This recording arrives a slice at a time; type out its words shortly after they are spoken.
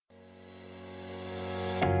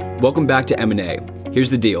Welcome back to M&A.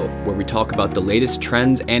 Here's the deal, where we talk about the latest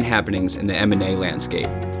trends and happenings in the M&A landscape.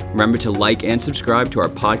 Remember to like and subscribe to our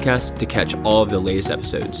podcast to catch all of the latest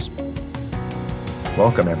episodes.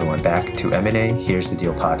 Welcome everyone back to M&A Here's the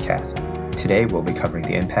Deal podcast. Today we'll be covering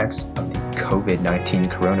the impacts of the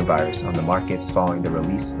COVID-19 coronavirus on the markets following the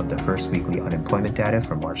release of the first weekly unemployment data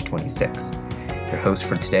for March 26. Your host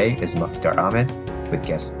for today is Muqtadar Ahmed, with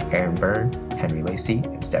guests Aaron Byrne, Henry Lacey,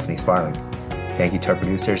 and Stephanie Sparling. Thank you to our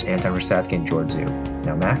producers, Anton Rasatkin and George Zhu.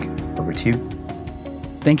 Now, Mac, over to you.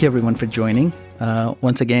 Thank you, everyone, for joining.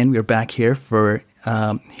 Once again, we're back here for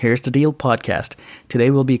Here's the Deal podcast. Today,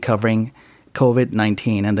 we'll be covering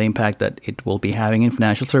COVID-19 and the impact that it will be having in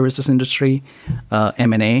financial services industry,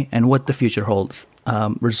 M&A, and what the future holds,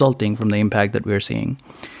 resulting from the impact that we're seeing.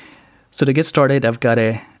 So to get started, I've got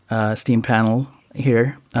a esteemed panel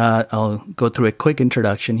here. I'll go through a quick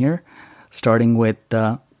introduction here, starting with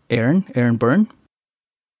Aaron Byrne.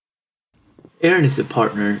 Aaron is a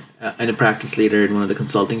partner and a practice leader in one of the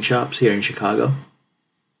consulting shops here in Chicago.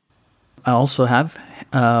 I also have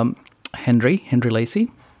Henry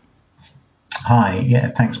Lacey.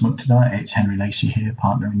 Hi, thanks Muqtadar. It's Henry Lacey here,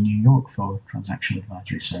 partner in New York for Transaction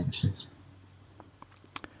Advisory Services.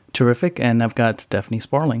 Terrific, and I've got Stephanie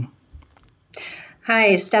Sparling.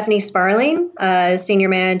 Hi, Stephanie Sparling, Senior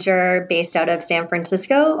Manager based out of San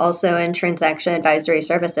Francisco, also in Transaction Advisory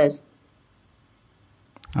Services.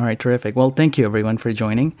 All right, terrific. Well, thank you, everyone, for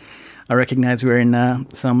joining. I recognize we're in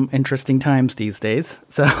some interesting times these days,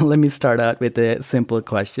 so let me start out with a simple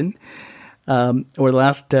question. Over the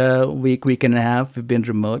last week and a half, we've been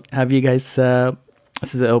remote. Have you guys,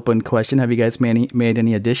 this is an open question, have you guys made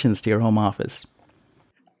any additions to your home office?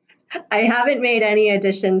 I haven't made any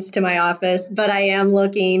additions to my office, but I am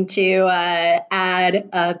looking to add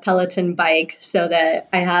a Peloton bike so that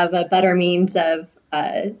I have a better means of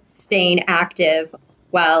staying active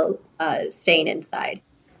while staying inside.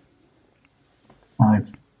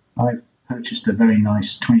 I've purchased a very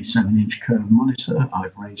nice 27-inch curved monitor.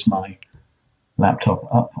 I've raised my laptop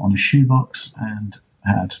up on a shoebox and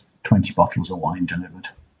had 20 bottles of wine delivered.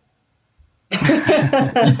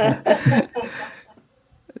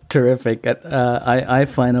 Terrific. I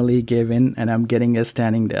finally gave in and I'm getting a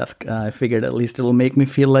standing desk. I figured at least it'll make me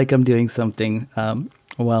feel like I'm doing something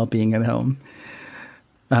while being at home.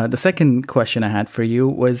 The second question I had for you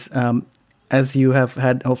was, as you have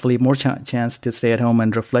had hopefully more chance to stay at home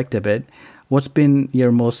and reflect a bit, what's been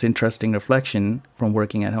your most interesting reflection from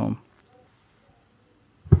working at home?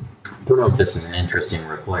 I don't know if this is an interesting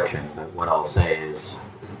reflection, but what I'll say is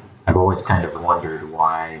I've always kind of wondered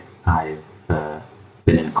why I've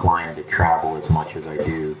been inclined to travel as much as I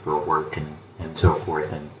do for work and so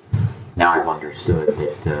forth. And now I've understood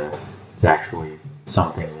that it's actually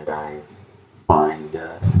something that I find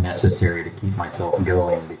necessary to keep myself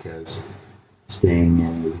going, because staying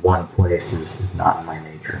in one place is not in my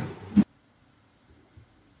nature.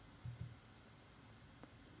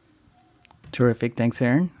 Terrific. Thanks,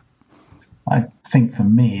 Aaron. I think for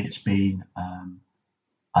me, it's been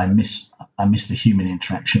I miss the human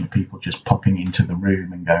interaction of people just popping into the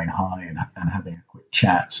room and going hi and having a quick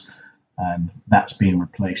chat. That's been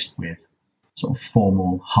replaced with sort of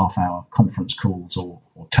formal half-hour conference calls or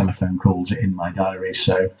telephone calls in my diary.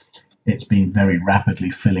 So it's been very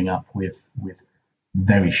rapidly filling up with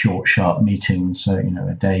very short, sharp meetings. So,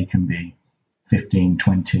 a day can be 15,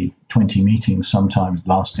 20 meetings, sometimes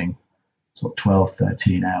lasting sort of 12,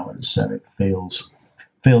 13 hours. So it feels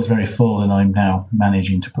very full, and I'm now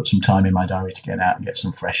managing to put some time in my diary to get out and get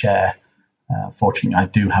some fresh air. Fortunately, I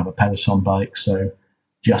do have a Peloton bike, so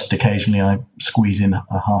just occasionally I squeeze in a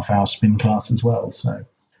half-hour spin class as well. So,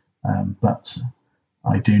 but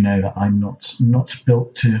I do know that I'm not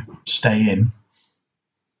built to stay in.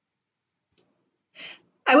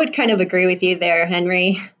 I would kind of agree with you there,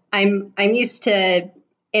 Henry. I'm used to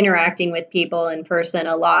interacting with people in person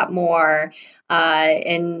a lot more.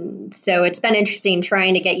 And so it's been interesting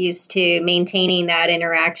trying to get used to maintaining that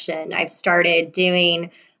interaction. I've started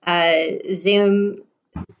doing Zoom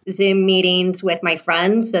meetings with my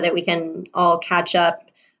friends so that we can all catch up,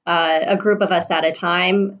 a group of us at a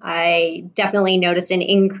time. I definitely noticed an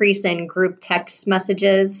increase in group text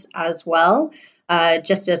messages as well,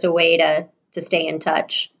 just as a way to stay in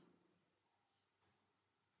touch.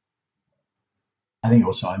 I think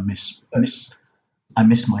also I miss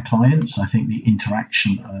my clients. I think the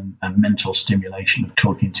interaction and mental stimulation of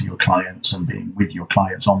talking to your clients and being with your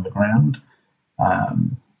clients on the ground,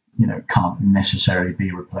 can't necessarily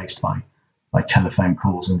be replaced by telephone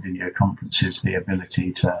calls and video conferences. The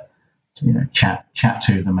ability to chat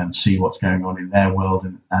to them and see what's going on in their world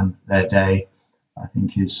and their day, I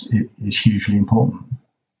think is hugely important.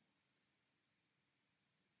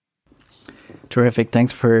 Terrific.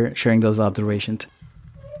 Thanks for sharing those observations.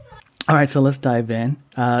 All right, so let's dive in.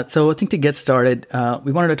 So I think to get started,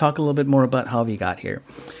 we wanted to talk a little bit more about how we got here.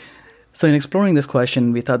 So in exploring this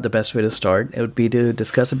question, we thought the best way to start, it would be to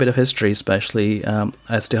discuss a bit of history, especially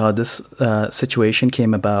as to how this situation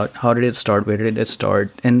came about. How did it start? Where did it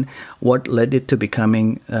start? And what led it to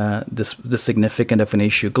becoming this significant of an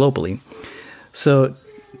issue globally? So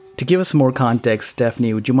to give us some more context,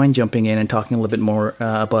 Stephanie, would you mind jumping in and talking a little bit more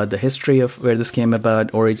about the history of where this came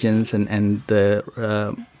about, origins, and the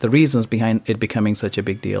reasons behind it becoming such a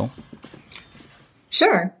big deal?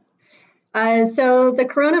 Sure. So the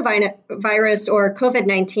coronavirus, or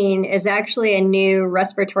COVID-19, is actually a new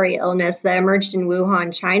respiratory illness that emerged in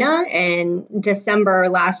Wuhan, China in December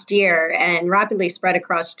last year and rapidly spread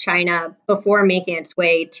across China before making its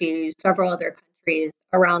way to several other countries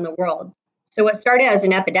around the world. So what started as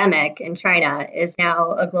an epidemic in China is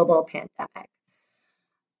now a global pandemic.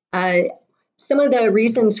 Some of the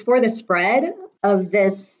reasons for the spread of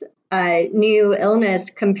this new illness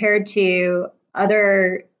compared to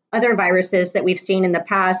other viruses that we've seen in the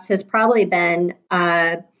past has probably been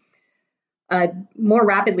more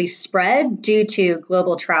rapidly spread due to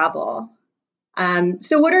global travel.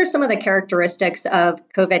 So what are some of the characteristics of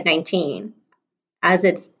COVID-19 as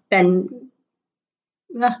it's been?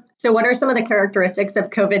 So what are some of the characteristics of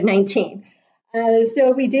COVID-19?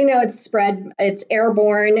 So we do know it's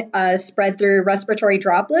airborne, spread through respiratory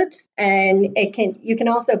droplets, and you can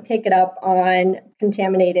also pick it up on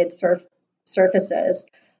contaminated surfaces.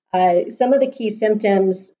 Some of the key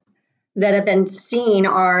symptoms that have been seen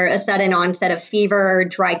are a sudden onset of fever,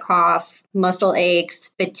 dry cough, muscle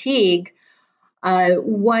aches, fatigue.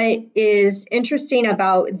 What is interesting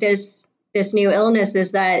about this new illness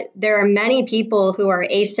is that there are many people who are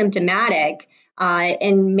asymptomatic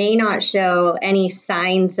and may not show any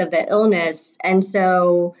signs of the illness. And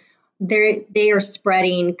so they are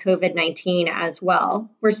spreading COVID-19 as well.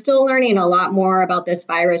 We're still learning a lot more about this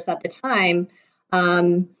virus at the time.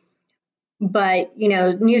 But,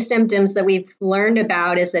 new symptoms that we've learned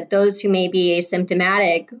about is that those who may be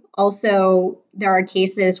asymptomatic, also there are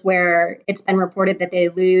cases where it's been reported that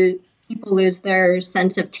people lose their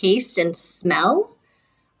sense of taste and smell.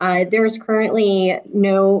 There's currently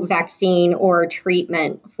no vaccine or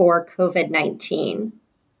treatment for COVID-19.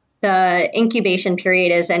 The incubation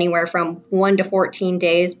period is anywhere from 1 to 14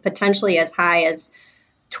 days, potentially as high as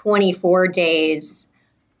 24 days.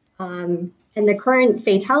 And the current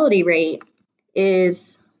fatality rate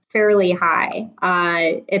is fairly high.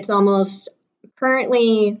 It's almost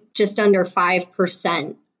currently just under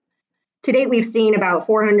 5%. To date, we've seen about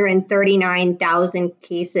 439,000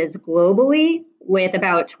 cases globally, with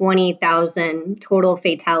about 20,000 total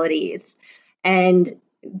fatalities. And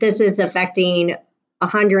this is affecting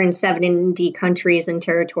 170 countries and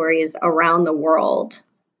territories around the world.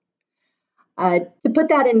 To put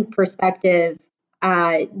that in perspective,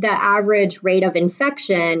 the average rate of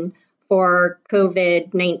infection for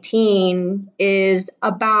COVID-19 is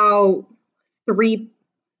about three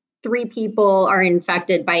people are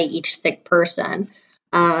infected by each sick person.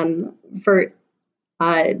 But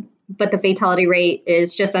the fatality rate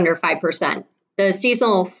is just under 5%. The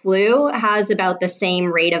seasonal flu has about the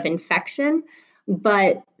same rate of infection,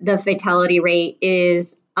 but the fatality rate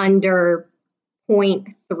is under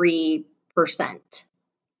 0.3%.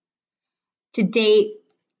 To date,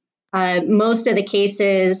 most of the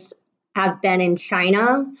cases have been in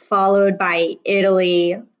China, followed by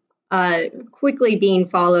Italy, quickly being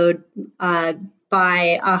followed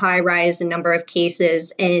by a high rise in number of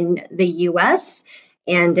cases in the US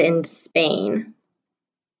and in Spain.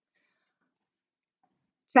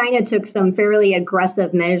 China took some fairly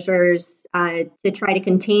aggressive measures to try to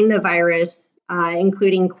contain the virus,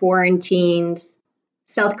 including quarantines.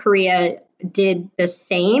 South Korea did the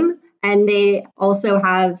same, and they also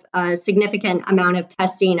have a significant amount of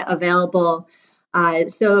testing available.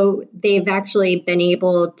 So they've actually been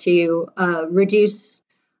able to reduce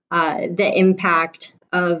the impact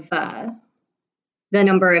of the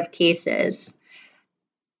number of cases.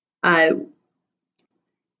 I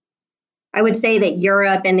would say that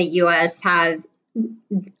Europe and the US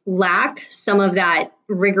lack some of that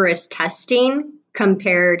rigorous testing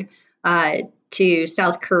compared to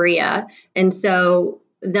South Korea. And so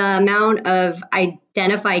the amount of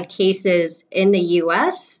identified cases in the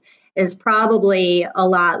US is probably a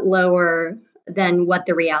lot lower than what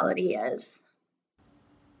the reality is.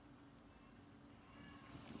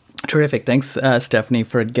 Terrific. Thanks, Stephanie,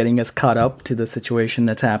 for getting us caught up to the situation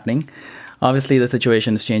that's happening. Obviously, the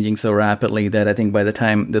situation is changing so rapidly that I think by the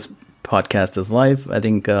time this podcast is live, I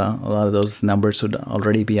think a lot of those numbers would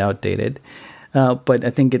already be outdated. but I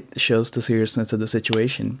think it shows the seriousness of the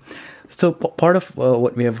situation. So part of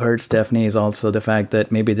what we have heard, Stephanie, is also the fact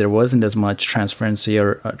that maybe there wasn't as much transparency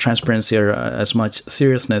or as much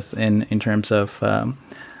seriousness in terms of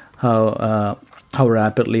how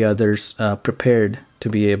rapidly others prepared to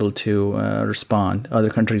be able to respond, other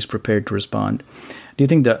countries prepared to respond. Do you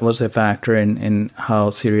think that was a factor in how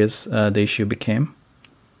serious the issue became?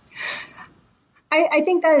 I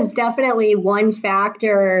think that is definitely one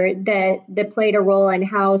factor that played a role in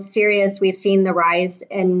how serious we've seen the rise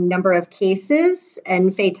in number of cases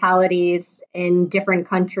and fatalities in different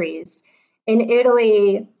countries. In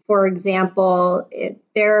Italy, for example,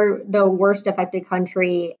 they're the worst affected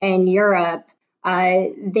country in Europe.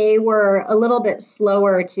 They were a little bit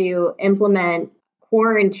slower to implement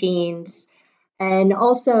quarantines. And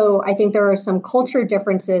also, I think there are some culture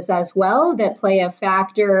differences as well that play a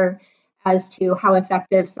factor as to how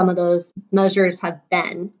effective some of those measures have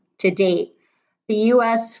been to date. The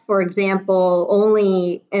US, for example,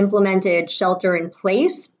 only implemented shelter in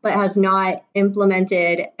place, but has not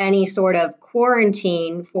implemented any sort of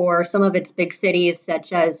quarantine for some of its big cities,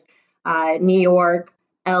 such as New York,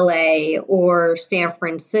 LA, or San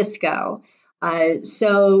Francisco.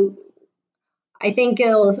 So I think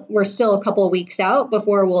we're still a couple of weeks out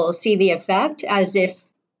before we'll see the effect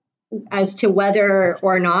as to whether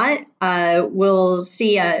or not we'll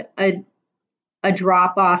see a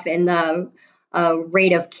drop off in the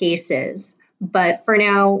rate of cases. But for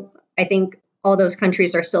now, I think all those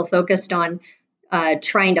countries are still focused on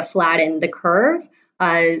trying to flatten the curve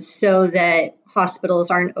so that hospitals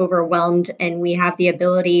aren't overwhelmed and we have the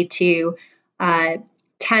ability to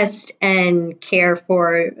test and care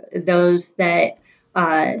for those that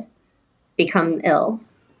become ill.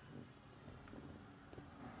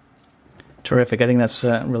 Terrific. I think that's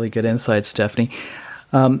really good insight, Stephanie.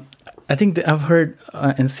 I think that I've heard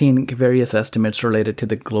and seen various estimates related to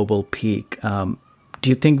the global peak. Do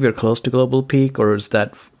you think we're close to global peak, or is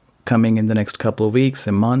that coming in the next couple of weeks,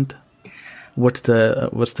 a month? What's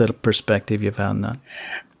the perspective you found that?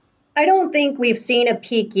 I don't think we've seen a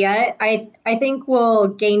peak yet. I think we'll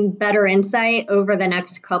gain better insight over the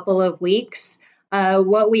next couple of weeks.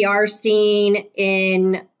 What we are seeing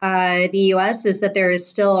in the U.S. is that there is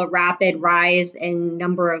still a rapid rise in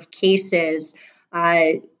number of cases.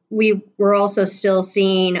 We're also still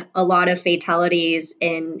seeing a lot of fatalities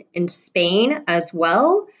in Spain as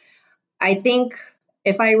well. I think,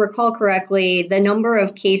 if I recall correctly, the number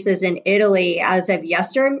of cases in Italy as of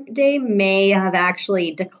yesterday may have actually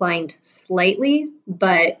declined slightly,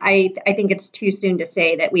 but I think it's too soon to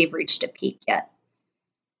say that we've reached a peak yet.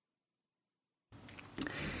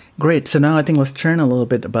 Great. So now I think let's turn a little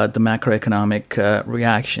bit about the macroeconomic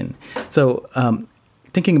reaction. So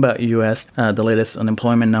thinking about U.S., the latest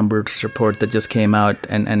unemployment numbers report that just came out,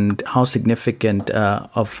 and how significant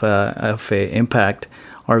of a impact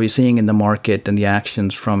are we seeing in the market and the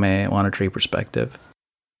actions from a monetary perspective?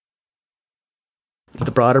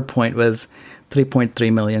 The broader point was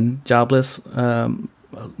 3.3 million jobless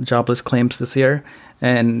claims this year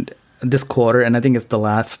and this quarter, and I think it's the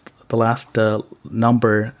last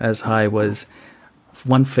number as high was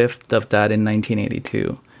 1/5 of that in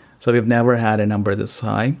 1982. So we've never had a number this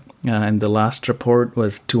high, and the last report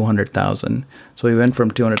was 200,000. So we went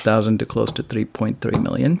from 200,000 to close to 3.3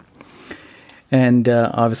 million. And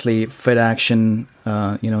obviously, Fed action,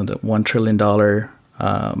 the $1 trillion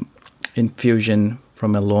infusion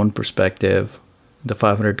from a loan perspective, the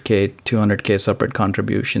 500K, 200K separate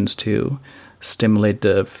contributions to stimulate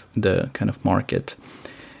the kind of market.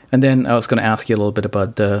 And then I was going to ask you a little bit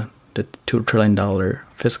about the $2 trillion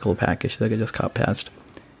fiscal package that I just got passed.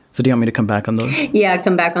 So do you want me to come back on those? Yeah,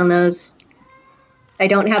 come back on those. I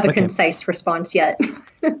don't have a concise response yet.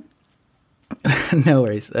 No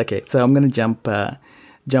worries. Okay, so I'm going to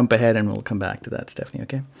jump ahead and we'll come back to that, Stephanie,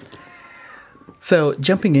 okay? So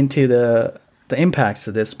jumping into the impacts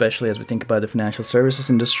of this, especially as we think about the financial services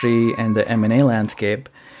industry and the M&A landscape,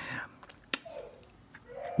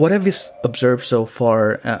 what have you observed so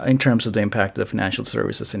far in terms of the impact of the financial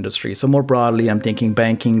services industry? So more broadly, I'm thinking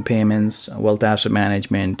banking, payments, wealth asset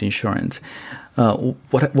management, insurance.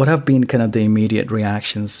 What have been kind of the immediate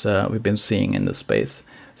reactions we've been seeing in this space?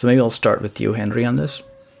 So maybe I'll start with you, Henry, on this.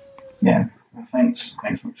 Yeah, thanks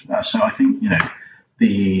much for that. So I think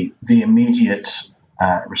the immediate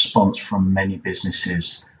response from many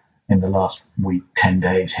businesses in the last week, 10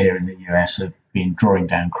 days here in the US have been drawing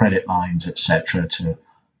down credit lines, etc., to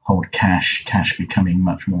hold cash becoming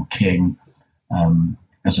much more king,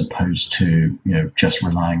 as opposed to just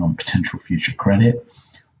relying on potential future credit.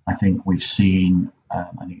 I think we've seen,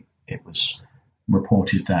 I think it was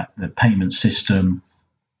reported that the payment system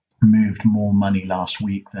moved moved more money last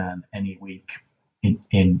week than any week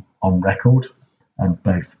in on record,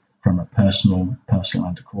 both from a personal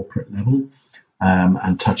and a corporate level.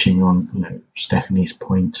 And touching on Stephanie's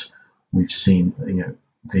point, we've seen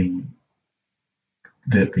the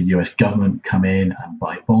US government come in and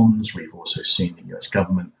buy bonds. We've also seen the US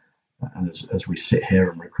government, and as we sit here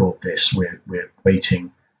and record this, we're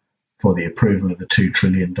waiting for the approval of the $2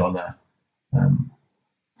 trillion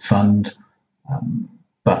fund.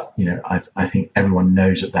 But I think everyone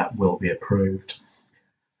knows that will be approved.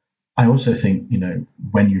 I also think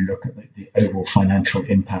when you look at the overall financial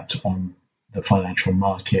impact on the financial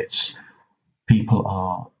markets, people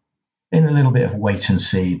are in a little bit of wait and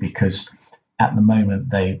see, because at the moment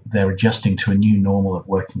they're adjusting to a new normal of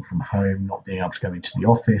working from home, not being able to go into the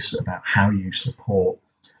office, about how you support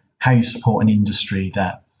an industry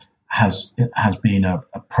that has been a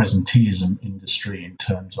presenteeism industry in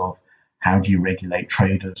terms of how do you regulate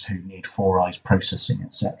traders who need 4 eyes processing,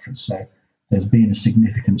 etc. So there's been a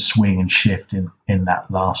significant swing and shift in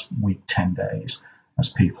that last week, 10 days, as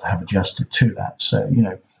people have adjusted to that. So,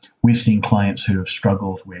 we've seen clients who have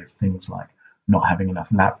struggled with things like not having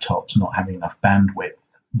enough laptops, not having enough bandwidth,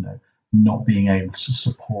 not being able to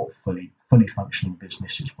support fully functioning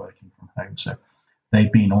businesses working from home. So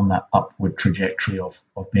they've been on that upward trajectory of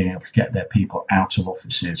being able to get their people out of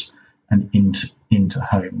offices and into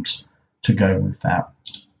homes to go with that.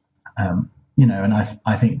 And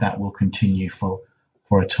I think that will continue for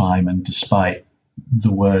a time. And despite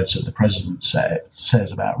the words that the president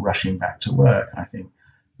says about rushing back to work, I think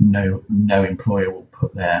no employer will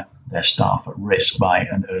put their staff at risk by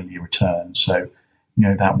an early return. So,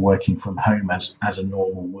 that working from home as a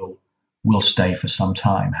normal will stay for some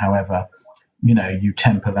time. However, you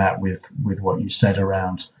temper that with what you said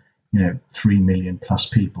around, 3 million plus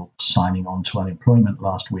people signing on to unemployment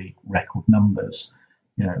last week, record numbers.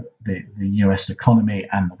 The US economy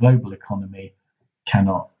and the global economy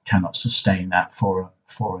cannot sustain that for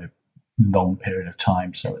a long period of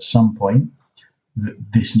time. So at some point,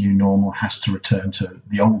 this new normal has to return to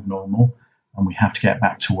the old normal, and we have to get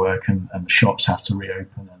back to work, and the shops have to reopen,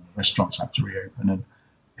 and the restaurants have to reopen, and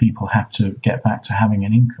people have to get back to having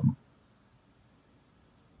an income.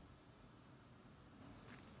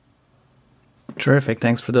 Terrific.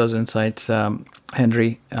 Thanks for those insights,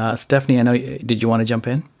 Henry. Stephanie, I know, did you want to jump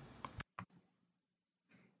in?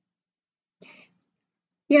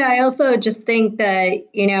 Yeah, I also just think that,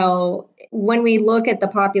 when we look at the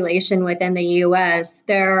population within the U.S.,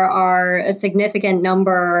 there are a significant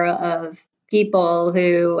number of people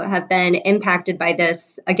who have been impacted by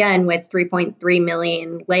this, again, with 3.3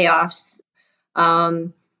 million layoffs,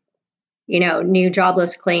 new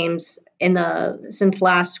jobless claims since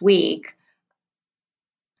last week.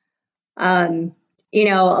 A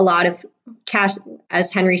lot of cash,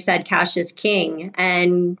 as Henry said, cash is king,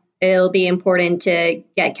 and it'll be important to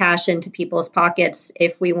get cash into people's pockets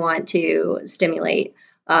if we want to stimulate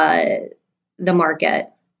the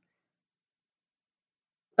market.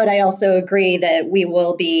 But I also agree that we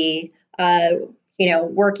will be,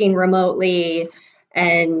 working remotely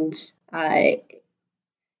and,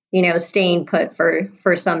 staying put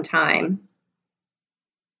for some time.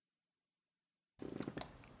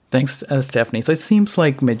 Thanks, Stephanie. So it seems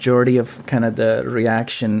like majority of kind of the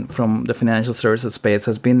reaction from the financial services space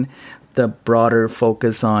has been the broader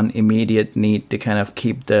focus on immediate need to kind of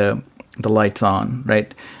keep the lights on,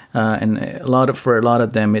 right? And for a lot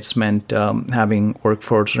of them, it's meant having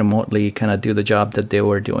workforce remotely kind of do the job that they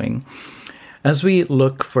were doing. As we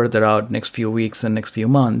look further out next few weeks and next few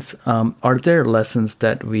months, are there lessons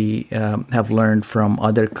that we have learned from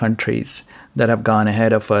other countries that have gone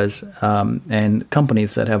ahead of us and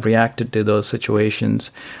companies that have reacted to those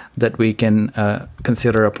situations that we can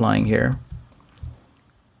consider applying here?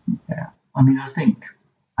 Yeah, I think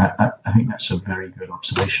that's a very good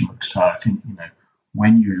observation. I think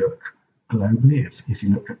when you look globally, if you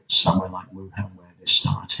look at somewhere like Wuhan where this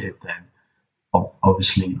started, then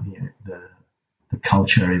obviously the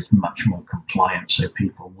culture is much more compliant, so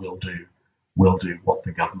people will do what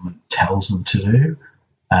the government tells them to do.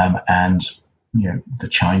 And the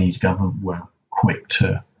Chinese government were quick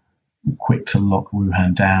to lock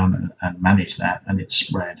Wuhan down and manage that, and it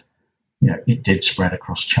spread. It did spread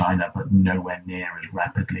across China, but nowhere near as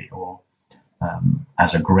rapidly or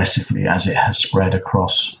as aggressively as it has spread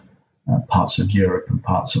across parts of Europe and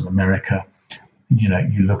parts of America.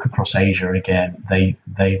 You look across Asia again;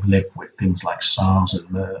 they've lived with things like SARS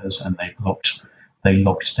and MERS, and they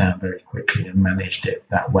locked down very quickly and managed it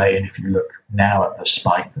that way. And if you look now at the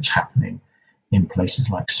spike that's happening in places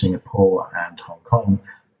like Singapore and Hong Kong,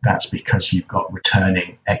 that's because you've got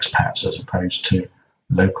returning expats as opposed to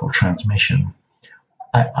local transmission.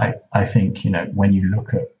 I think, when you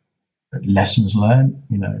look at lessons learned,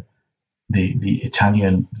 the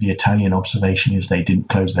Italian observation is they didn't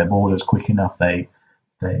close their borders quick enough. They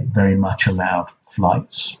very much allowed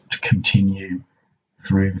flights to continue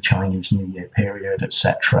through the Chinese New Year period,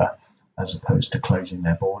 etc., as opposed to closing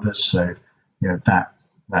their borders. So, that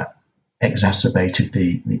exacerbated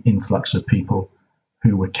the influx of people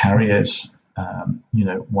who were carriers.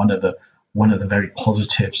 One of the very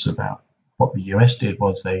positives about what the US did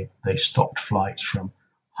was they stopped flights from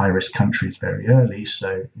high-risk countries very early.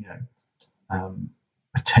 So,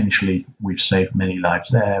 potentially we've saved many lives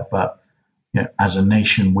there. But as a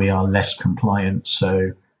nation, we are less compliant.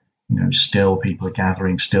 So, still people are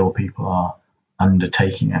gathering, still people are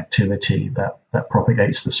undertaking activity that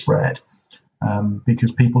propagates the spread,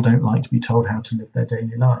 because people don't like to be told how to live their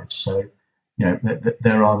daily lives. So,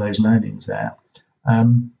 there are those learnings there.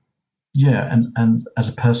 And as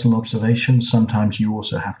a personal observation, sometimes you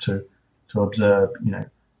also have to observe,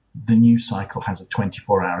 the news cycle has a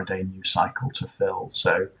 24-hour-a-day news cycle to fill.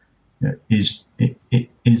 So, is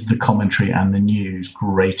the commentary and the news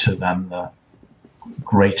greater than the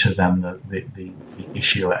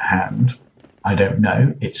issue at hand? I don't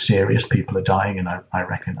know. It's serious. People are dying, and I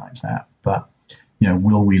recognize that. But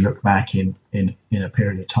will we look back in a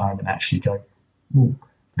period of time and actually go, "Ooh,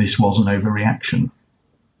 this was an overreaction"?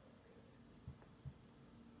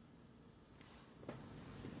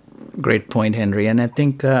 Great point, Henry. And I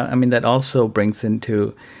think, that also brings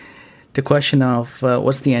into the question of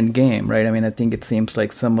what's the end game, right? I think it seems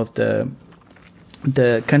like some of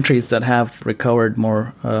the countries that have recovered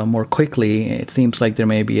more quickly, it seems like there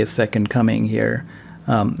may be a second coming here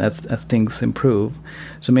as things improve.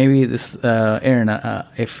 So maybe this, Aaron,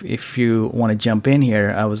 if you want to jump in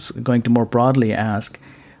here, I was going to more broadly ask,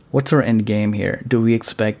 what's our end game here? Do we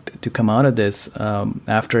expect to come out of this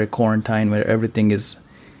after a quarantine where everything is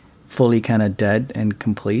fully kind of dead and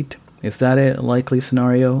complete? Is that a likely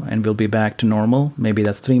scenario and we'll be back to normal? Maybe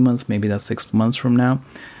that's 3 months, maybe that's 6 months from now.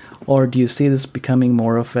 Or do you see this becoming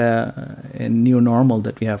more of a new normal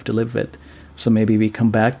that we have to live with? So maybe we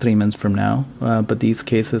come back 3 months from now, but these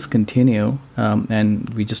cases continue, and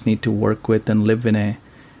we just need to work with and live in a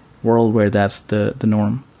world where that's the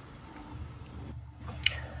norm.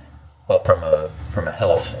 Well, from a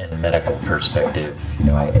health and medical perspective,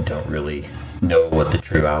 I don't really know what the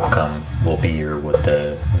true outcome will be or what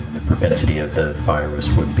the propensity of the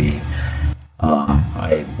virus would be.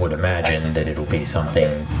 I would imagine that it'll be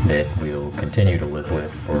something that we'll continue to live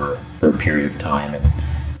with for a period of time,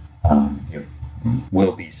 and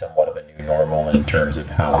will be somewhat of a new normal in terms of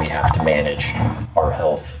how we have to manage our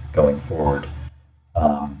health going forward.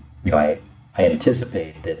 I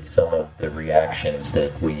anticipate that some of the reactions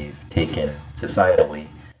that we've taken societally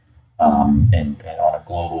and on a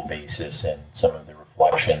global basis, and some of the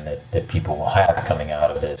reflection that people will have coming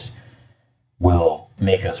out of this will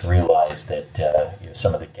make us realize that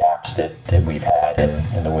some of the gaps that we've had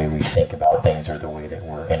in the way we think about things, or the way that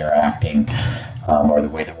we're interacting, or the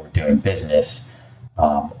way that we're doing business,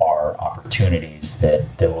 are opportunities that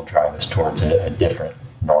will drive us towards a different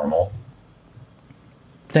normal.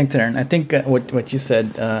 Thanks, Aaron. I think what you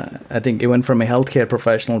said, I think even from a healthcare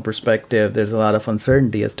professional perspective, there's a lot of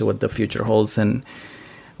uncertainty as to what the future holds and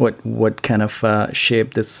what kind of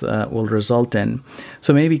shape this will result in.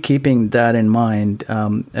 So maybe keeping that in mind,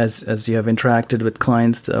 as you have interacted with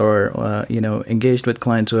clients or engaged with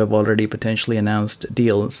clients who have already potentially announced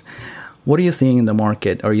deals, what are you seeing in the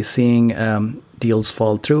market? Are you seeing deals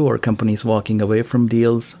fall through, or companies walking away from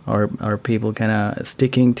deals? Or are people kind of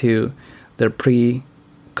sticking to their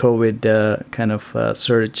pre-COVID kind of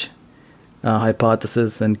search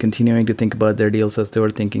hypothesis and continuing to think about their deals as they were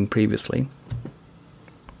thinking previously?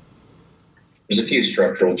 There's a few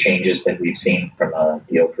structural changes that we've seen from a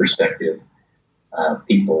deal perspective.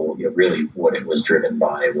 People, really what it was driven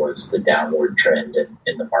by was the downward trend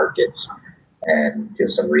in the markets, and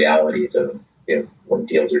just some realities of when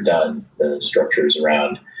deals are done, the structures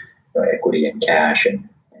around equity and cash and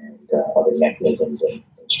other mechanisms and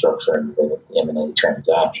structuring the M&A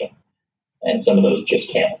transaction. And some of those just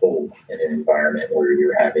can't hold in an environment where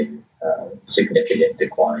you're having significant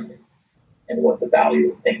decline in what the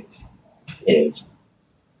value of things is.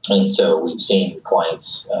 And so we've seen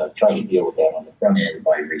clients try to deal with that on the front end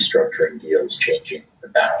by restructuring deals, changing the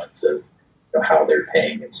balance of how they're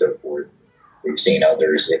paying and so forth. We've seen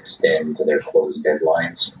others extend to their close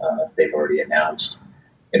deadlines they've already announced.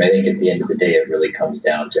 And I think at the end of the day, it really comes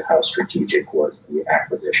down to how strategic was the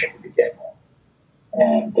acquisition to begin with.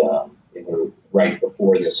 And right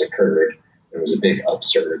before this occurred, there was a big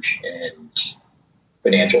upsurge in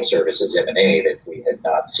financial services M&A that we had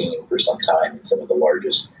not seen for some time, and some of the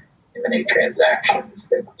largest M&A transactions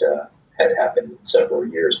that had happened in several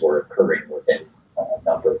years were occurring within a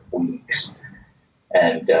number of weeks.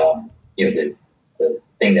 And the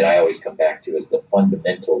thing that I always come back to is the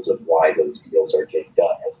fundamentals of why those deals are getting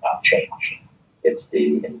done has not changed. It's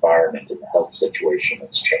the environment and the health situation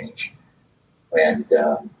that's changed. And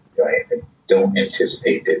I don't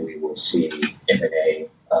anticipate that we will see M&A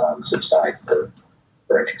subside for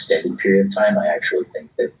an extended period of time. I actually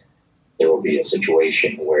think that there will be a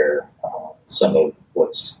situation where some of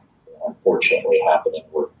what's unfortunately happening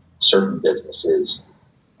with certain businesses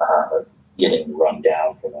getting run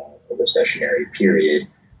down from a recessionary period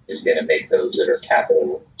is going to make those that are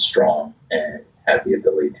capital strong and have the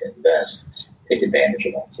ability to invest take advantage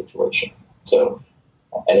of that situation. So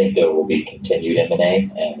I think there will be continued M&A,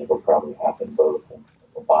 and it will probably happen both on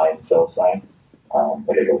the buy and sell side,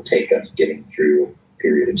 but it'll take us getting through a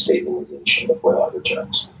period of stabilization before that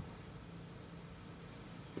returns.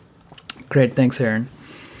 Great, thanks, Aaron.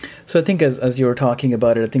 So I think as you were talking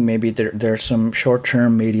about it, I think maybe there are some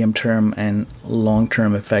short-term, medium-term, and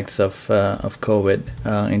long-term effects of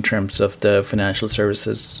COVID in terms of the financial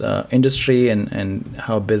services industry and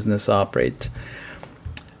how business operates.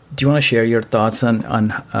 Do you want to share your thoughts on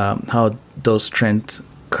how those trends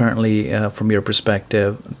currently, from your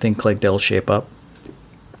perspective, think like they'll shape up?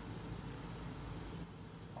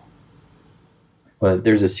 Well,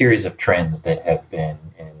 there's a series of trends that have been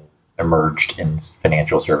emerged in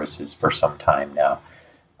financial services for some time now.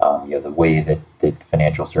 The way that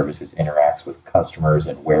financial services interacts with customers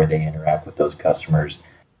and where they interact with those customers,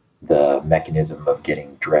 the mechanism of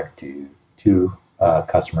getting direct to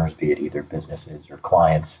customers, be it either businesses or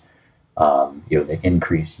clients, the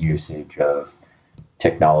increased usage of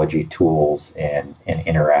technology tools and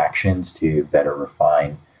interactions to better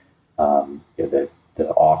refine the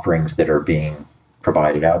offerings that are being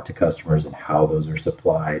provided out to customers and how those are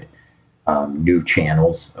supplied. New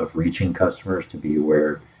channels of reaching customers to be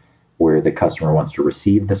where the customer wants to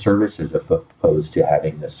receive the service, as opposed to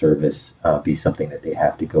having the service be something that they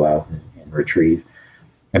have to go out and retrieve.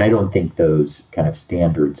 And I don't think those kind of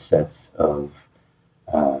standard sets of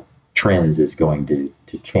trends is going to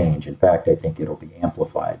change. In fact, I think it'll be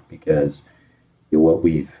amplified because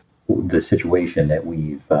the situation that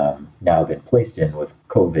we've now been placed in with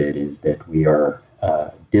COVID is that we are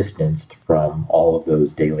distanced from all of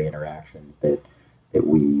those daily interactions that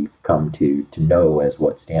we've come to know as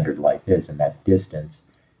what standard life is. And that distance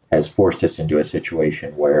has forced us into a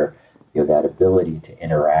situation where that ability to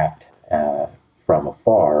interact from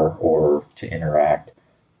afar or to interact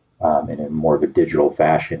in a more of a digital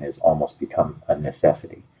fashion has almost become a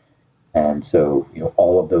necessity. And so,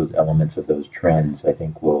 all of those elements of those trends, I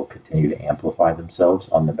think, will continue to amplify themselves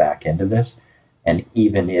on the back end of this. And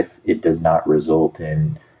even if it does not result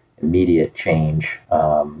in immediate change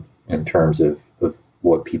in terms of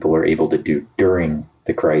what people are able to do during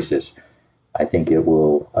the crisis, I think it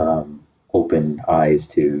will open eyes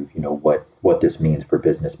to what this means for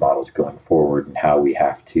business models going forward and how we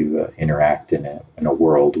have to interact in a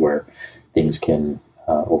world where things can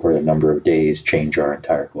over a number of days change our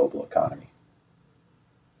entire global economy.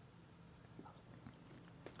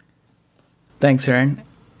 Thanks, Aaron.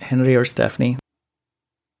 Henry or Stephanie,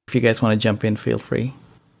 if you guys want to jump in, feel free.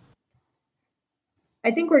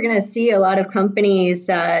 I think we're going to see a lot of companies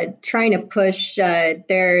trying to push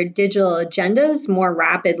their digital agendas more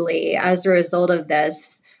rapidly as a result of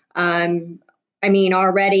this.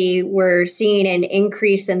 Already we're seeing an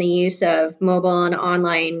increase in the use of mobile and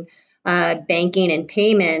online banking and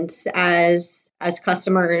payments as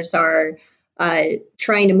customers are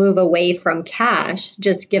trying to move away from cash,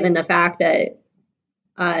 just given the fact that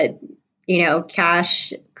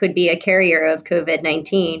cash could be a carrier of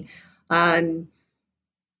COVID-19.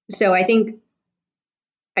 So I think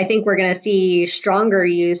we're going to see stronger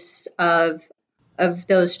use of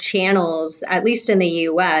those channels, at least in the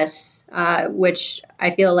U.S., which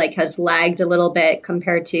I feel like has lagged a little bit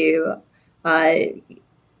compared to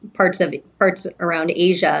parts around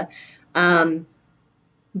Asia.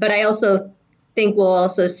 But I also think we'll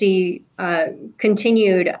also see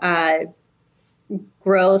continued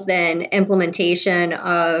growth and implementation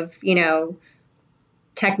of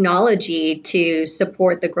technology to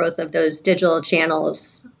support the growth of those digital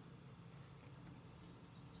channels.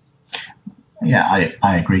 Yeah,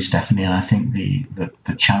 I agree, Stephanie, and I think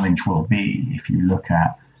the challenge will be, if you look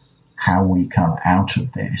at how we come out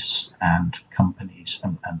of this and companies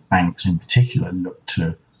and banks in particular look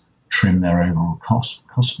to trim their overall cost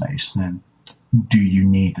base, then do you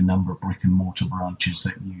need the number of brick and mortar branches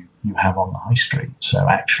that you have on the high street? So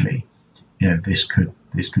actually, this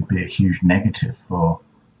could be a huge negative for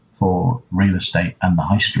real estate and the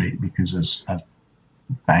high street, because as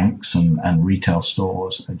banks and retail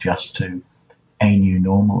stores adjust to a new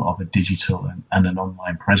normal of a digital and an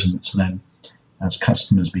online presence, then as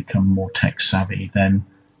customers become more tech savvy, then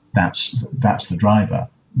that's the driver.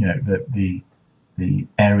 The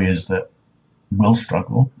areas that will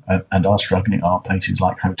struggle and are struggling are places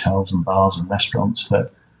like hotels and bars and restaurants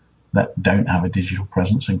that don't have a digital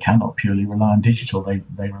presence and cannot purely rely on digital. They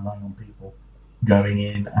rely on people going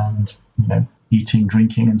in and eating,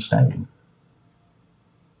 drinking, and staying.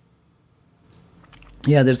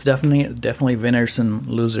 Yeah, there's definitely winners and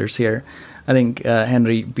losers here. I think,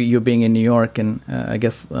 Henry, you being in New York, and I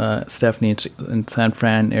guess Stephanie in San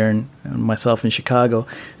Fran, Aaron, and myself in Chicago,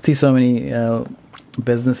 see so many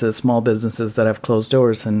small businesses that have closed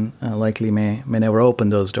doors and likely may never open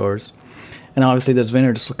those doors. And obviously there's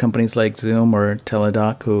winners, companies like Zoom or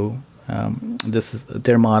Teladoc, who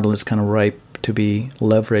their model is kind of ripe to be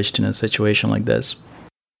leveraged in a situation like this.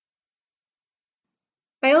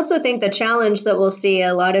 I also think the challenge that we'll see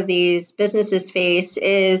a lot of these businesses face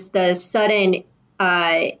is the sudden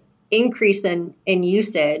increase in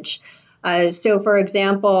usage. So, for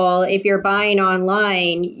example, if you're buying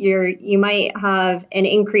online, you might have an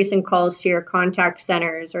increase in calls to your contact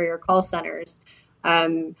centers or your call centers.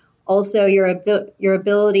 Also, your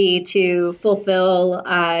ability to fulfill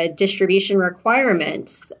distribution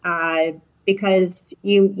requirements, because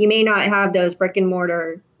you may not have those brick and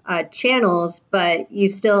mortar channels, but you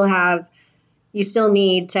still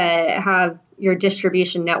need to have your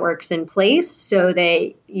distribution networks in place so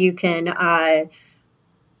that you can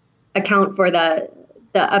account for the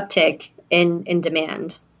uptick in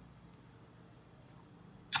demand.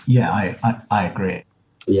 Yeah, I agree.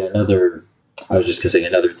 Yeah, I was just going to say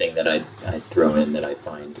another thing that I'd throw in that I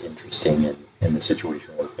find interesting in the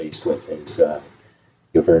situation we're faced with is,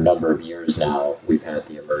 for a number of years now, we've had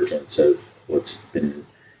the emergence of what's been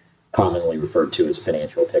commonly referred to as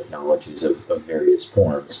financial technologies of various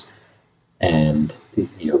forms. And,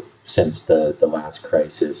 since the last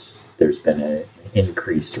crisis, there's been an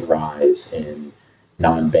increased rise in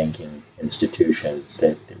non-banking institutions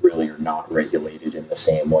that really are not regulated in the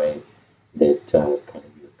same way that kind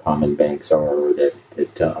of common banks are, or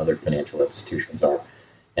that other financial institutions are.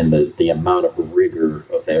 And the amount of rigor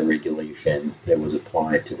of that regulation that was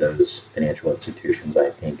applied to those financial institutions, I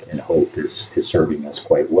think, and hope is serving us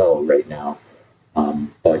quite well right now.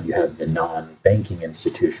 But you have the non-banking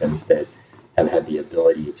institutions that have had the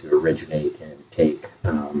ability to originate and take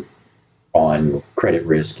on credit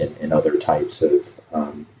risk and other types of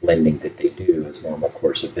lending that they do as normal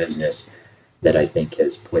course of business, that I think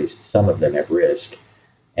has placed some of them at risk.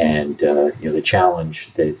 And the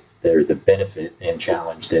challenge the benefit and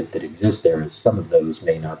challenge that exists there is some of those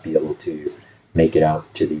may not be able to make it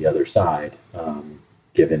out to the other side,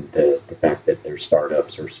 given the fact that they're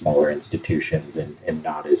startups or smaller institutions and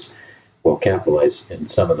not as well capitalized. And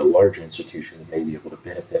some of the larger institutions may be able to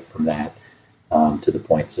benefit from that, to the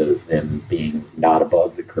points of them being not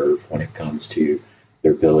above the curve when it comes to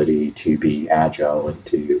their ability to be agile and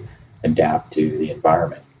to adapt to the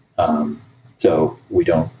environment. So we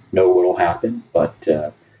don't know what will happen, but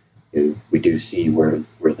we do see where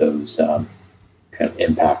those kind of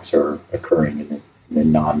impacts are occurring in the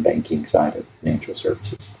non-banking side of financial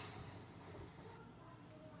services.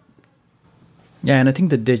 Yeah, and I think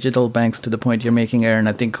the digital banks, to the point you're making, Aaron,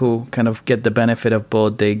 I think who kind of get the benefit of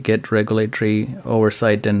both, they get regulatory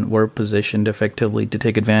oversight and were positioned effectively to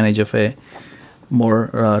take advantage of a more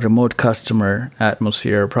remote customer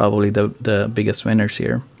atmosphere, are probably the biggest winners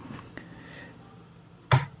here.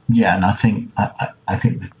 Yeah, and I think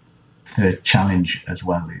the challenge as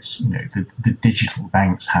well is, the digital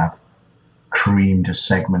banks have creamed a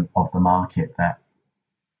segment of the market that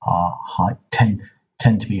are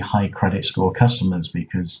tend to be high credit score customers,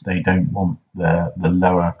 because they don't want the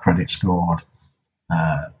lower credit scored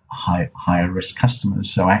higher risk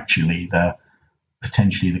customers. So actually,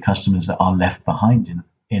 potentially the customers that are left behind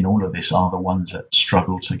in all of this are the ones that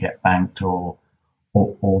struggle to get banked, or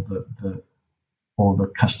the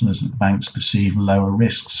customers that the banks perceive lower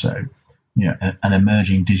risk. So, an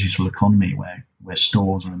emerging digital economy where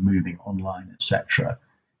stores are moving online, etc.,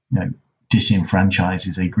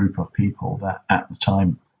 disenfranchises a group of people that at the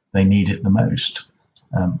time they need it the most,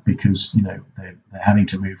 because they're having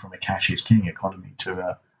to move from a cash is king economy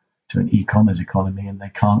to an e-commerce economy, and they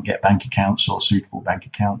can't get bank accounts or suitable bank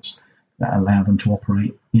accounts that allow them to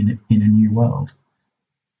operate in a new world.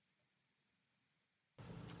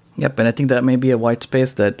 Yep, and I think that may be a white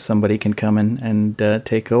space that somebody can come in and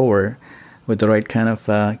take over with the right kind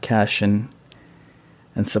of cash and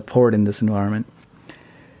and support in this environment.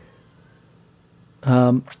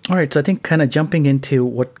 All right, so I think kind of jumping into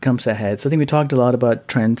what comes ahead. So I think we talked a lot about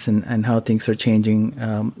trends and how things are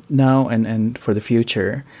changing now and for the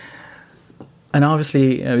future. And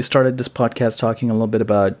obviously, we started this podcast talking a little bit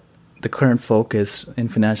about the current focus in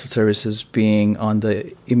financial services being on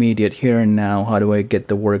the immediate here and now. How do I get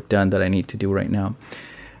the work done that I need to do right now?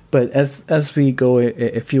 But as we go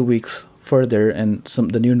a few weeks further and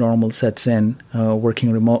the new normal sets in,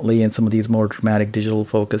 working remotely and some of these more dramatic digital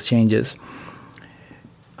focus changes,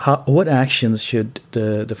 what actions should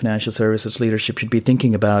the financial services leadership should be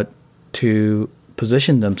thinking about to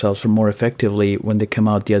position themselves for more effectively when they come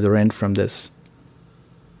out the other end from this?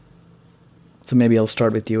 So maybe I'll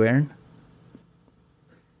start with you, Aaron.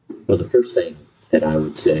 Well, the first thing that I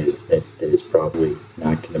would say that is probably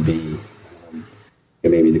not going to be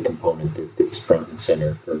maybe the component that's front and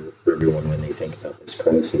center for everyone when they think about this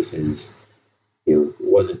crisis is, it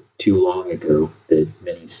wasn't too long ago that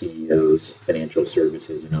many CEOs, financial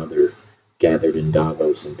services, and other gathered in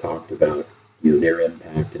Davos and talked about their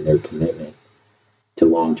impact and their commitment to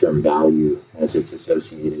long-term value as it's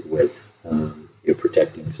associated with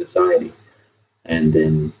protecting society. And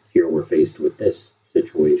then here we're faced with this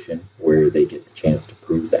situation where they get the chance to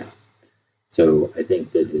prove that. So I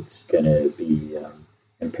think that it's going to be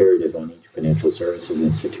imperative on each financial services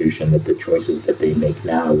institution that the choices that they make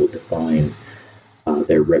now will define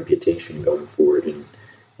their reputation going forward.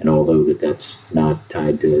 And although that's not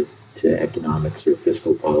tied to economics or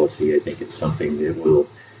fiscal policy, I think it's something that will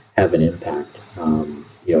have an impact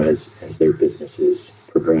as their businesses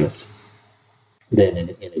progress. Then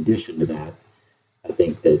in addition to that, I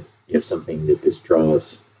think that something that this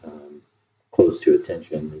draws close to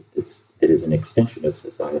attention that is an extension of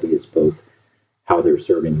society is both how they're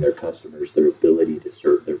serving their customers, their ability to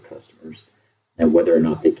serve their customers, and whether or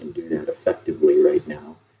not they can do that effectively right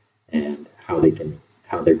now, and how they're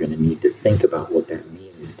going to need to think about what that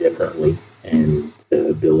means differently, and the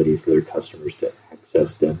ability for their customers to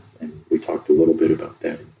access them. And we talked a little bit about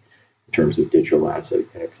that in terms of digital asset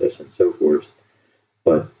access and so forth.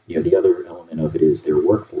 But the other element of it is their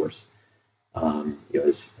workforce.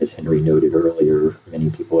 As Henry noted earlier, many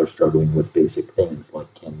people are struggling with basic things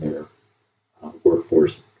like, can their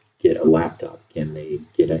workforce get a laptop? Can they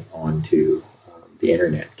get it onto the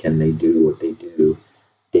internet? Can they do what they do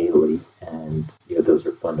daily? And those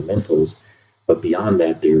are fundamentals. But beyond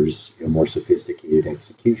that, there's more sophisticated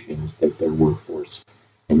executions that their workforce,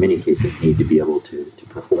 in many cases, need to be able to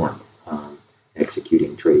perform,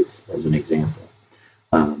 executing trades, as an example.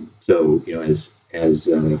 So as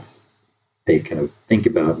they kind of think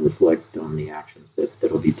about and reflect on the actions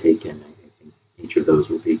that will be taken, I think each of those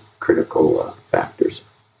will be critical factors.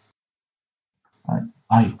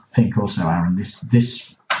 I think also, Aaron, this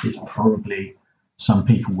is probably, some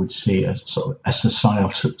people would see as sort of a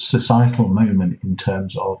societal moment in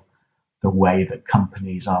terms of the way that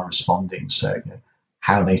companies are responding. So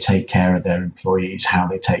how they take care of their employees, how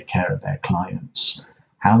they take care of their clients,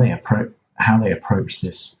 how they approach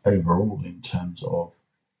this overall in terms of,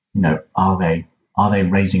 are they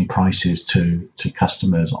raising prices to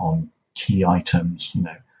customers on key items,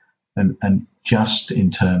 and just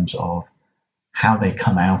in terms of how they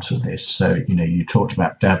come out of this. So, you talked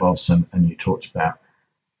about Davos and you talked about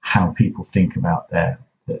how people think about the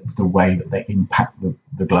way that they impact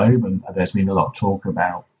the globe. And there's been a lot of talk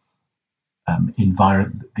about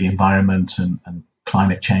the environment and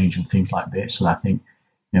climate change and things like this. And I think,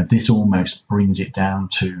 this almost brings it down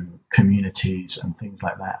to communities and things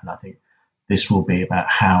like that. And I think this will be about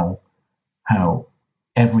how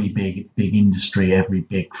every big industry, every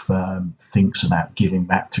big firm thinks about giving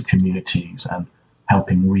back to communities and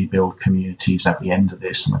helping rebuild communities at the end of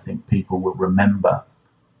this. And I think people will remember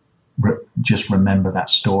that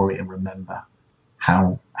story and remember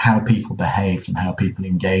how people behaved and how people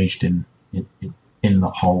engaged in the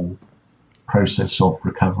whole process of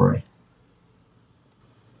recovery.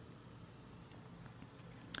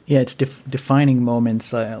 Yeah, it's defining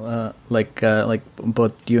moments like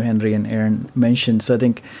both you, Henry, and Aaron mentioned. So I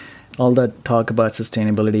think all that talk about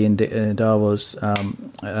sustainability in Davos,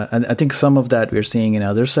 and I think some of that we're seeing in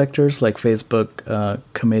other sectors, like Facebook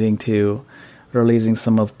committing to releasing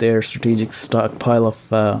some of their strategic stockpile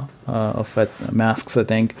of masks, I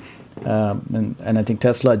think. And I think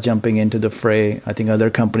Tesla jumping into the fray. I think other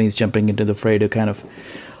companies jumping into the fray to kind of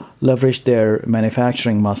leverage their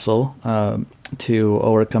manufacturing muscle to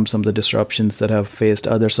overcome some of the disruptions that have faced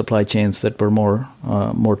other supply chains that were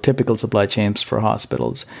more typical supply chains for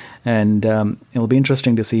hospitals. And it'll be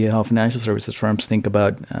interesting to see how financial services firms think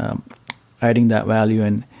about adding that value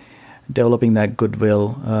and developing that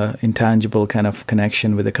goodwill, intangible kind of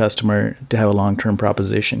connection with the customer to have a long-term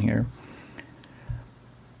proposition here.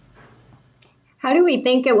 How do we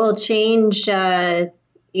think it will change,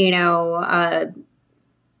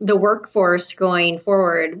 the workforce going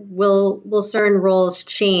forward? Will certain roles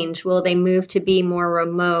change? Will they move to be more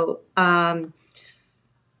remote?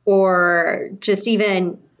 Or just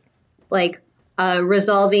even like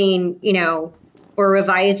resolving, or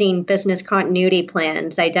revising business continuity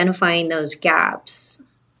plans, identifying those gaps?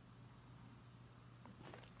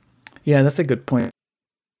 Yeah, that's a good point.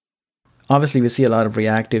 Obviously, we see a lot of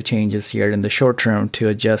reactive changes here in the short term to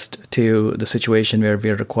adjust to the situation where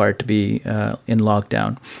we're required to be in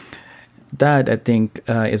lockdown. That, I think,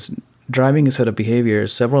 is driving a set of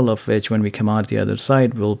behaviors, several of which, when we come out the other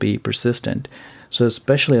side, will be persistent. So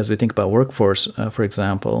especially as we think about workforce, for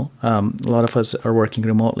example, a lot of us are working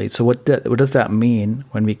remotely. So what does that mean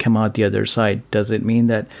when we come out the other side? Does it mean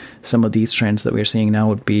that some of these trends that we're seeing now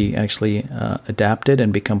would be actually adapted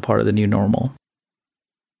and become part of the new normal?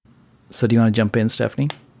 So do you want to jump in, Stephanie?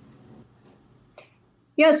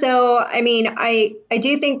 Yeah, so I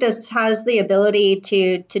do think this has the ability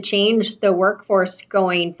to change the workforce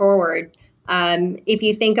going forward. If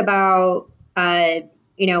you think about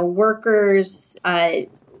workers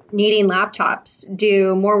needing laptops,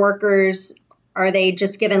 do more workers, are they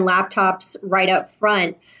just given laptops right up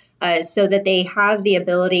front so that they have the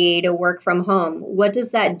ability to work from home? What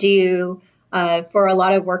does that do for a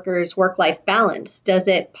lot of workers' work-life balance? Does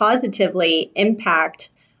it positively impact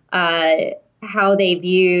how they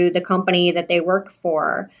view the company that they work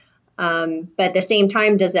for? But at the same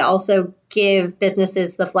time, does it also give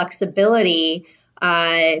businesses the flexibility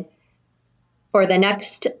for the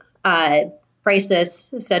next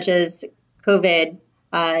crisis, such as COVID,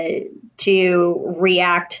 to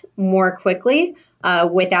react more quickly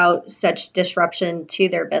without such disruption to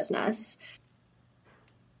their business?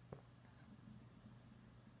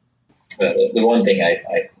 The one thing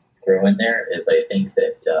I throw in there is I think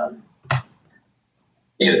that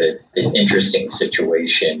the interesting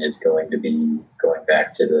situation is going to be going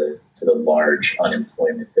back to the large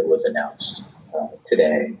unemployment that was announced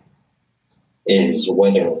today, is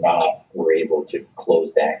whether or not we're able to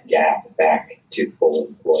close that gap back to full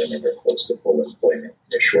employment or close to full employment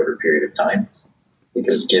in a shorter period of time.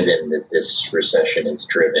 Because given that this recession is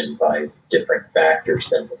driven by different factors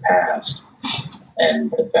than the past,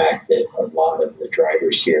 and the fact that a lot of the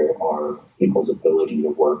drivers here are people's ability to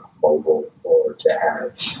work mobile or to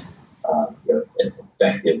have an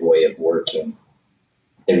effective way of working,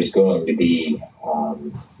 there's going to be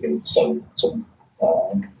some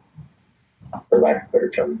for lack of a better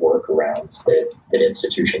term, workarounds that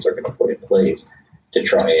institutions are going to put in place to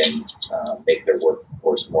try and make their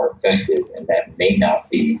workforce more effective, and that may not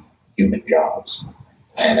be human jobs.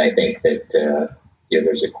 And I think that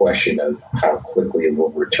there's a question of how quickly it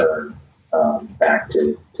will return back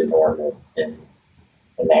to normal in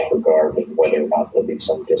that regard, and whether or not there'll be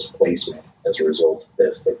some displacement as a result of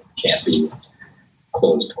this that can't be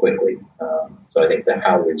closed quickly. So I think that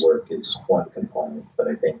how we work is one component, but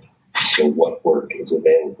I think what work is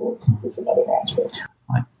available is another aspect.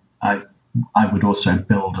 I would also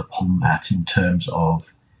build upon that in terms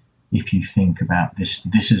of, if you think about this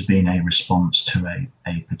has been a response to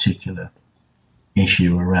a particular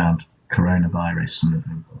issue around coronavirus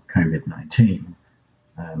and COVID-19.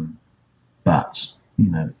 But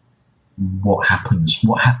what happens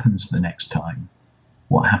the next time?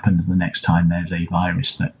 What happens the next time there's a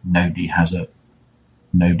virus that nobody has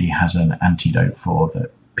an antidote for,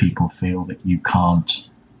 that people feel that you can't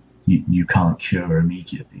cure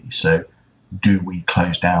immediately? So do we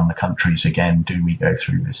close down the countries again? Do we go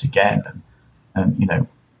through this again? And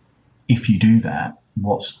if you do that,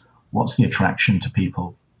 what's the attraction to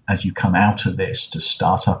people as you come out of this to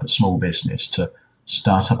start up a small business, to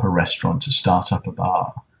start up a restaurant, to start up a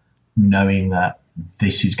bar, knowing that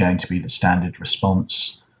this is going to be the standard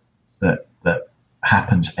response that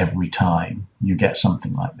happens every time you get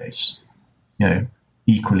something like this?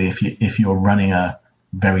 Equally, if you're running a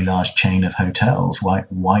very large chain of hotels,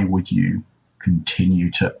 why would you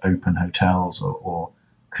continue to open hotels or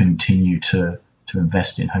continue to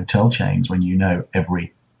invest in hotel chains when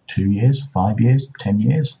every 2 years, 5 years, 10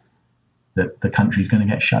 years that the country's going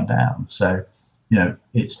to get shut down? So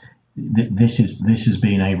this has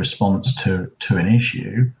been a response to an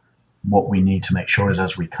issue. What we need to make sure is,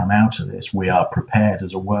 as we come out of this, we are prepared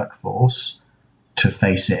as a workforce to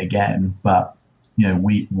face it again. But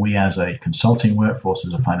we as a consulting workforce,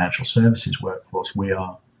 as a financial services workforce, we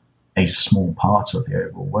are a small part of the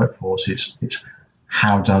overall workforce. It's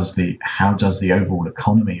how does the overall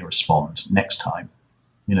economy respond next time?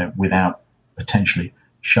 without potentially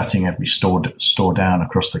shutting every store down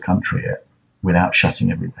across the country, without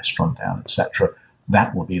shutting every restaurant down, etc.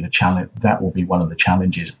 That will be the challenge. That will be one of the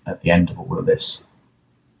challenges at the end of all of this.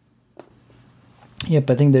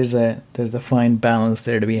 Yep, I think there's a fine balance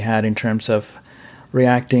there to be had in terms of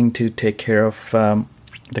reacting to take care of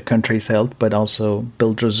the country's health, but also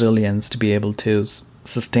build resilience to be able to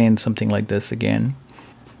sustain something like this again.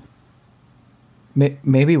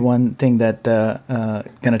 Maybe one thing that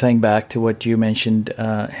kind of tying back to what you mentioned,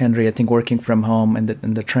 Henry, I think working from home and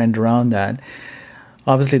the trend around that.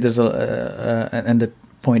 Obviously, there's and the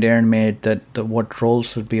point Aaron made that what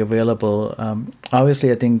roles would be available.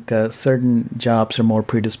 Obviously, I think certain jobs are more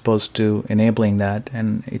predisposed to enabling that,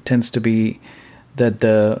 and it tends to be that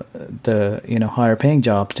the higher paying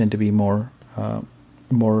jobs tend to be more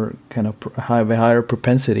kind of have a higher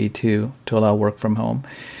propensity to allow work from home.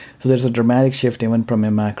 So there's a dramatic shift even from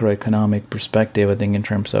a macroeconomic perspective, I think, in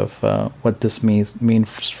terms of what this means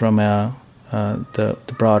from the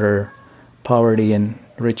broader poverty and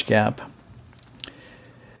rich gap.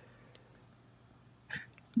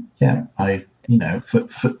 Yeah,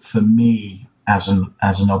 for me as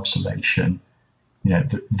an observation,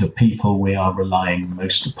 the people we are relying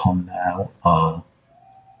most upon now are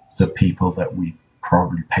the people that we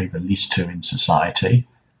probably pay the least to in society.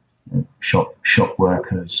 Shop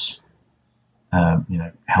workers,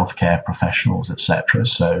 healthcare professionals, etc.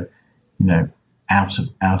 So, out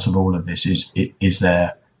of all of this, is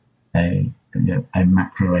there a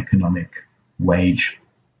macroeconomic wage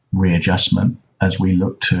readjustment as we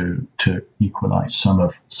look to equalize some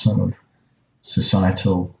of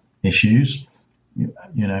societal issues,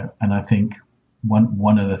 and I think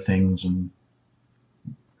one of the things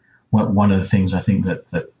I think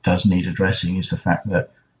that does need addressing is the fact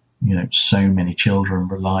that so many children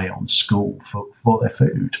rely on school for their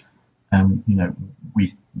food.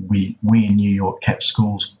 We in New York kept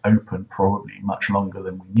schools open probably much longer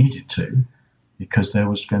than we needed to, because there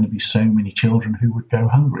was going to be so many children who would go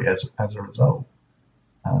hungry as a result.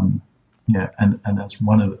 And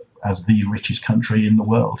as the richest country in the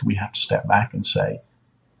world, we have to step back and say,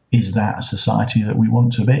 is that a society that we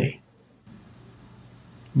want to be?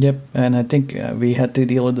 Yep, and I think we had to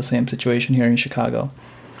deal with the same situation here in Chicago.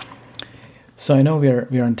 So I know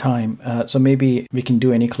we're on time, so maybe we can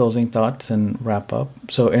do any closing thoughts and wrap up.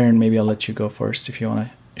 So Aaron, maybe I'll let you go first if you want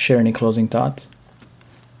to share any closing thoughts.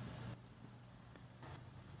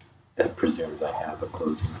 That presumes I have a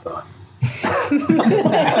closing thought.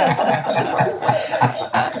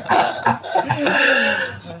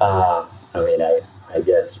 I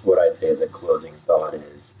guess what I'd say as a closing thought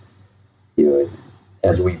is,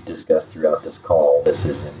 as we've discussed throughout this call, this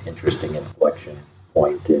is an interesting inflection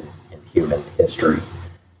point in human history.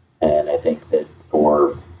 And I think that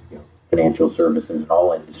for financial services and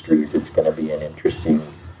all industries, it's going to be an interesting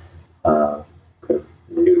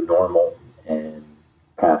new normal and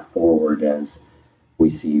path forward as we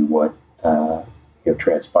see what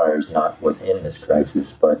transpires not within this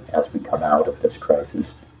crisis, but as we come out of this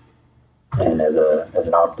crisis. And as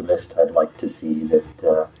an optimist, I'd like to see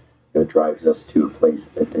that it drives us to a place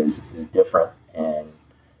that is different and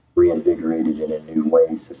reinvigorated in a new way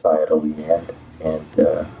societally and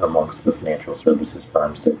amongst the financial services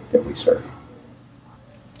firms that we serve.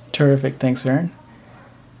 Terrific. Thanks, Aaron.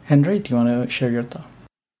 Henry, do you want to share your thought?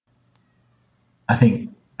 I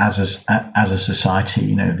think as a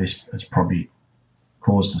society, this has probably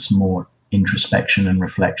caused us more introspection and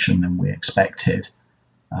reflection than we expected.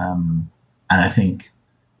 And I think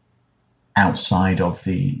outside of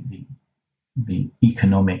the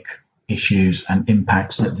economic issues and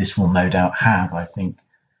impacts that this will no doubt have, I think,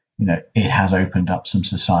 it has opened up some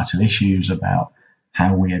societal issues about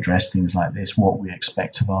how we address things like this, what we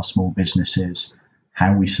expect of our small businesses,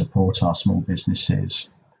 how we support our small businesses,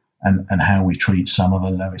 and how we treat some of the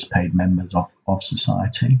lowest paid members of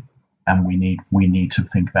society. And we need to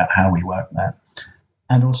think about how we work that.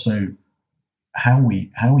 And also how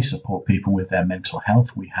we support people with their mental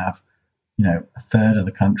health. We have, a third of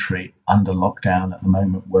the country under lockdown at the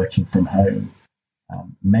moment, working from home,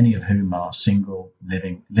 many of whom are single,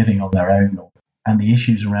 living on their own, and the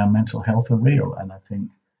issues around mental health are real. And I think,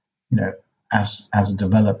 as a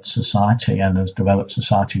developed society and as developed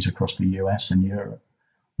societies across the US and Europe,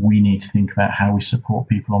 we need to think about how we support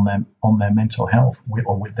people on their mental health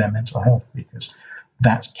or with their mental health, because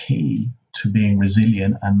that's key to being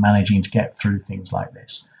resilient and managing to get through things like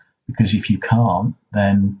this. Because if you can't,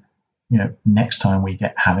 then next time we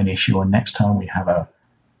have an issue, or next time we have a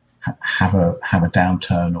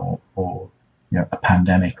downturn or a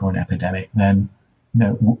pandemic or an epidemic, then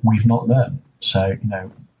we've not learned. So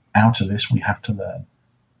out of this we have to learn,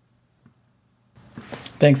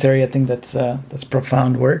 Thanks, Harry. I think that's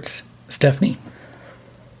profound words. Stephanie?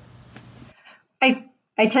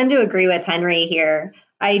 I tend to agree with Henry here.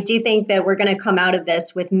 I do think that we're going to come out of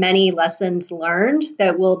this with many lessons learned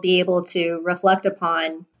that we'll be able to reflect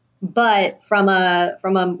upon. But from a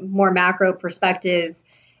more macro perspective,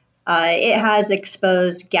 it has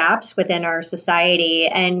exposed gaps within our society,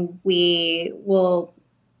 and we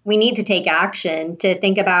need to take action to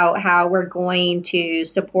think about how we're going to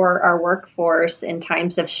support our workforce in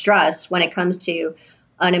times of stress when it comes to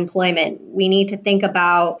unemployment. We need to think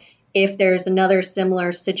about, if there's another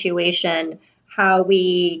similar situation, how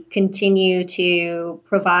we continue to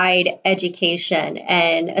provide education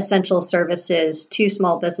and essential services to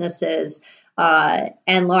small businesses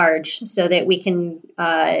and large, so that we can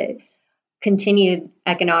continue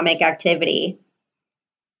economic activity.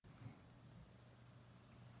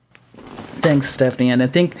 Thanks, Stephanie. And I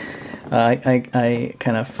think I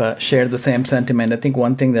kind of share the same sentiment. I think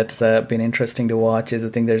one thing that's been interesting to watch is I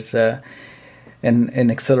think there's an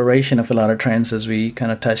acceleration of a lot of trends, as we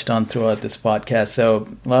kind of touched on throughout this podcast. So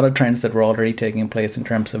a lot of trends that were already taking place in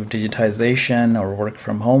terms of digitization or work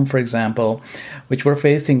from home, for example, which were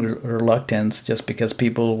facing reluctance just because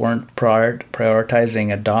people weren't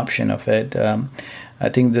prioritizing adoption of it. I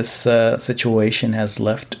think this situation has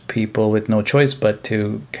left people with no choice but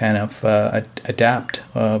to kind of adapt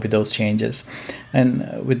with those changes.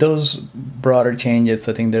 And with those broader changes,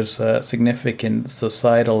 I think there's significant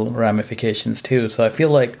societal ramifications too. So I feel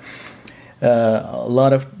like a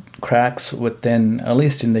lot of cracks within, at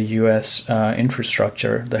least in the U.S.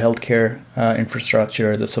 Infrastructure, the healthcare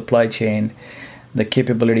infrastructure, the supply chain, the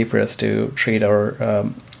capability for us to treat our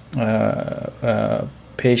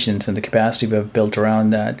patients and the capacity we have built around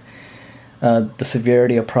that, the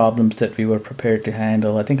severity of problems that we were prepared to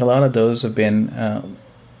handle. I think a lot of those have been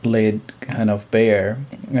laid kind of bare.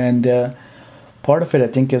 And part of it, I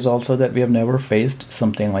think, is also that we have never faced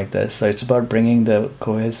something like this. So it's about bringing the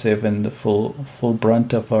cohesive and the full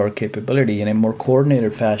brunt of our capability in a more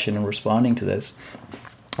coordinated fashion and responding to this.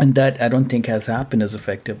 And that, I don't think, has happened as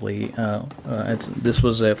effectively. This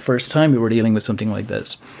was the first time we were dealing with something like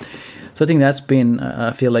this. So I think that's been,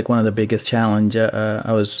 I feel like, one of the biggest challenge.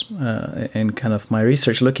 I was in kind of my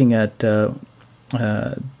research looking at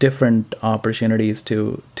different opportunities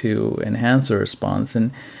to enhance the response,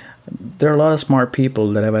 and there are a lot of smart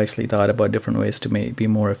people that have actually thought about different ways to be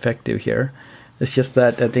more effective here. It's just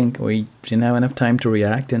that I think we didn't have enough time to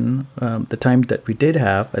react, and the time that we did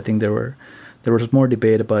have, I think there was more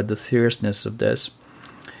debate about the seriousness of this.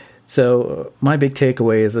 So my big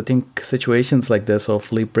takeaway is I think situations like this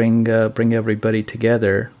hopefully bring everybody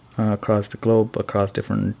together across the globe, across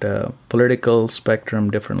different political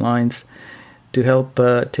spectrum, different lines, to help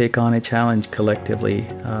take on a challenge collectively.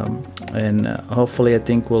 And hopefully I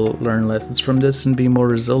think we'll learn lessons from this and be more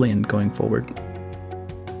resilient going forward.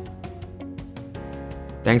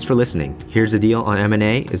 Thanks for listening. Here's the Deal on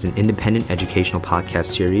M&A is an independent educational podcast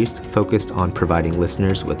series focused on providing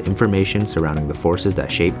listeners with information surrounding the forces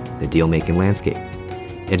that shape the deal-making landscape.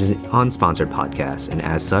 It is an unsponsored podcast, and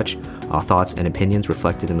as such, all thoughts and opinions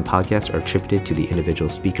reflected in the podcast are attributed to the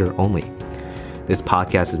individual speaker only. This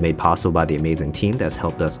podcast is made possible by the amazing team that has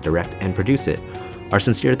helped us direct and produce it. Our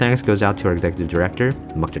sincere thanks goes out to our executive director,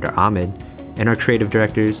 Muqtadar Ahmed, and our creative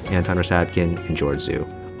directors, Anton Rasadkin and George Zhu,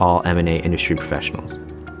 all M&A industry professionals.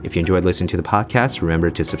 If you enjoyed listening to the podcast, remember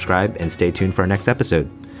to subscribe and stay tuned for our next episode.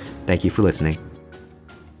 Thank you for listening.